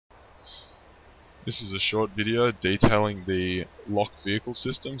This is a short video detailing the lock vehicle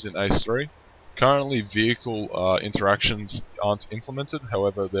systems in Ace 3. Currently vehicle interactions aren't implemented,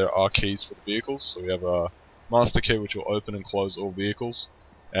 however there are keys for the vehicles. So we have a master key which will open and close all vehicles,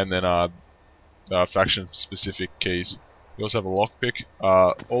 and then faction specific keys. We also have a lockpick.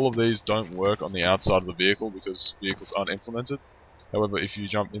 All of these don't work on the outside of the vehicle because vehicles aren't implemented. However, if you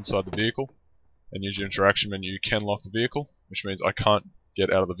jump inside the vehicle and use your interaction menu, you can lock the vehicle, which means I can't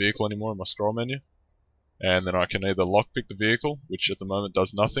get out of the vehicle anymore in my scroll menu. And then I can either lockpick the vehicle, which at the moment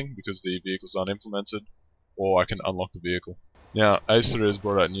does nothing because the vehicles aren't implemented, or I can unlock the vehicle. Now, Ace 3 has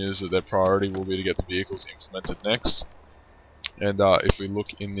brought out news that their priority will be to get the vehicles implemented next. And if we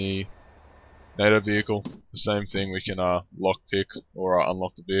look in the NATO vehicle, the same thing, we can lockpick or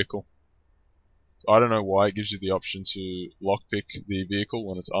unlock the vehicle. I don't know why it gives you the option to lockpick the vehicle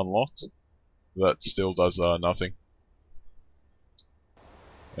when it's unlocked. That still does nothing.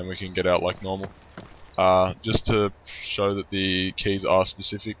 And we can get out like normal. Just to show that the keys are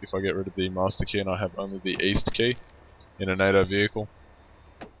specific, if I get rid of the master key and I have only the east key in a NATO vehicle,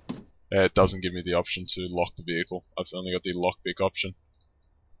 it doesn't give me the option to lock the vehicle. I've only got the lockpick option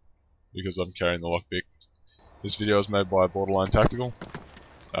because I'm carrying the lockpick. This video is made by Borderline Tactical.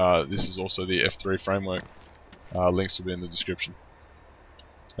 This is also the F3 framework. Links will be in the description.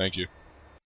 Thank you.